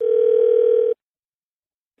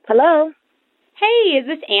Hello? Hey, is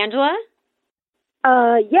this Angela?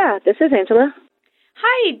 Yeah, this is Angela.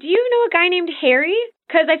 Hi, do you know a guy named Harry?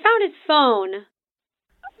 'Cause I found his phone.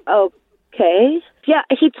 Okay. Yeah,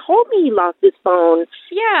 he told me he lost his phone.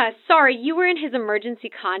 Yeah, sorry, you were in his emergency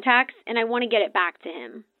contacts, and I want to get it back to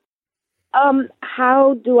him.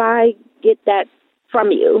 How do I get that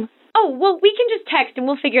from you? Oh, well, we can just text and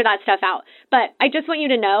we'll figure that stuff out. But I just want you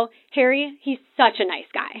to know, Harry, he's such a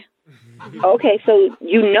nice guy. Okay, so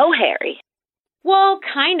you know Harry. Well,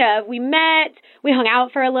 kind of. We met, we hung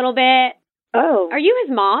out for a little bit. Oh. Are you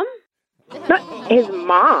his mom? Not his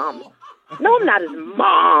mom. No, I'm not his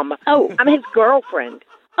mom. Oh. I'm his girlfriend.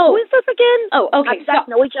 Oh. Who is this again? Oh, okay. You guys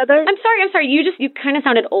know each other? I'm sorry. You kind of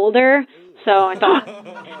sounded older, so I thought,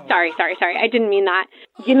 sorry. I didn't mean that.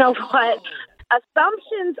 You know what?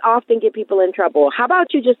 Assumptions often get people in trouble. How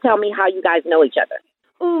about you just tell me how you guys know each other?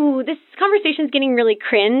 Ooh, this conversation's getting really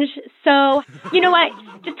cringe. So, you know what?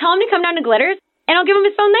 Just tell him to come down to Glitters, and I'll give him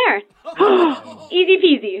his phone there. Easy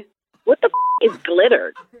peasy. What the is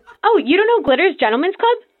Glitters? Oh, you don't know Glitters Gentlemen's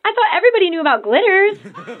Club? I thought everybody knew about Glitters.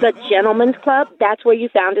 The Gentlemen's Club? That's where you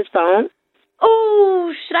found his phone?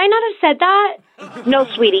 Oh, should I not have said that? No,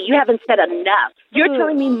 sweetie, you haven't said enough. You're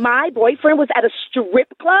telling me my boyfriend was at a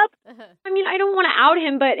strip club? I mean, I don't want to out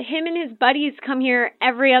him, but him and his buddies come here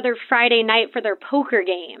every other Friday night for their poker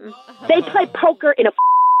game. They play poker in a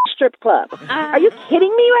strip club. Are you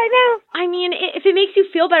kidding me right now? I mean, if it makes you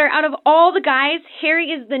feel better, out of all the guys,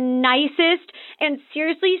 Harry is the nicest and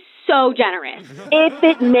seriously so generous. If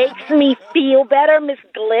it makes me feel better, Miss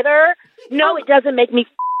Glitter. No, it doesn't make me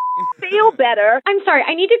feel better. I'm sorry,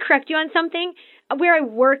 I need to correct you on something. Where I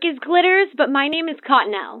work is Glitters, but my name is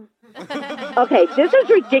Cottonelle. Okay, this is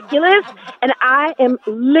ridiculous, and I am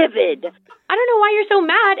livid. I don't know why you're so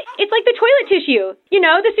mad. It's like the toilet tissue. You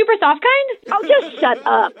know, the super soft kind? Oh, just shut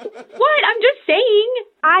up. What? I'm just saying.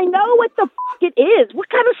 I know what the it is. What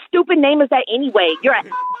kind of stupid name is that anyway? You're a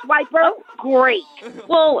swiper? Great.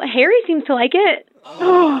 Well, Harry seems to like it.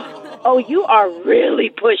 Oh, you are really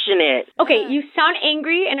pushing it. Okay, you sound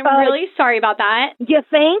angry, and I'm really sorry about that. You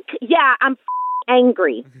think? Yeah, I'm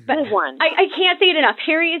angry. But I can't say it enough.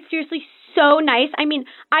 Harry is seriously so nice. I mean,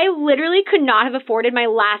 I literally could not have afforded my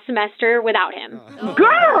last semester without him.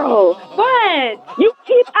 Girl! What? You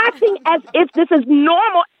keep acting as if this is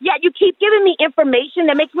normal, yet you keep giving me information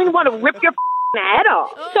that makes me want to rip your head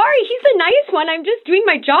off. Sorry, he's the nice one. I'm just doing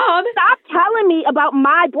my job. Stop telling me about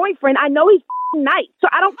my boyfriend. I know he's nice, so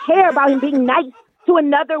I don't care about him being nice to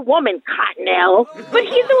another woman, Cottonelle. But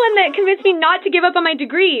he's the one that convinced me not to give up on my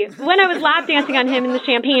degree when I was lap dancing on him in the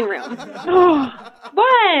champagne room.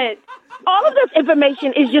 What? All of this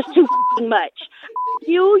information is just too much.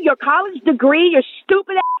 You, your college degree, your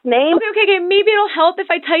stupid ass name. Okay. Maybe it'll help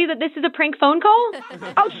if I tell you that this is a prank phone call?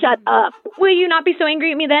 Oh, shut up. Will you not be so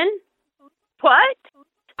angry at me then? What?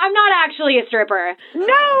 I'm not actually a stripper.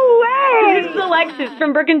 No way! This is Alexis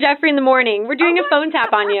from Brooke and Jeffrey in the Morning. We're doing a phone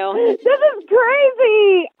tap on you. This is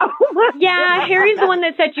crazy! Oh my God. Harry's the one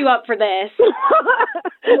that set you up for this.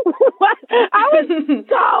 What? I was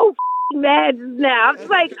so mad now. It's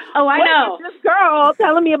like, oh, I know. This girl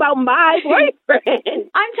telling me about my boyfriend.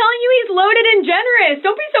 I'm telling you, he's loaded and generous.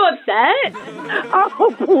 Don't be so upset. Oh,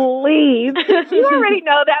 please. You already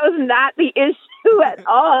know that was not the issue at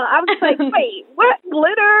all. I was like, wait, what?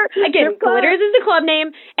 Glitter? Again, Glitters is the club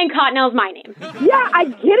name, and Cottonelle's my name. Yeah, I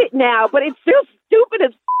get it now, but it's still stupid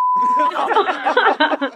as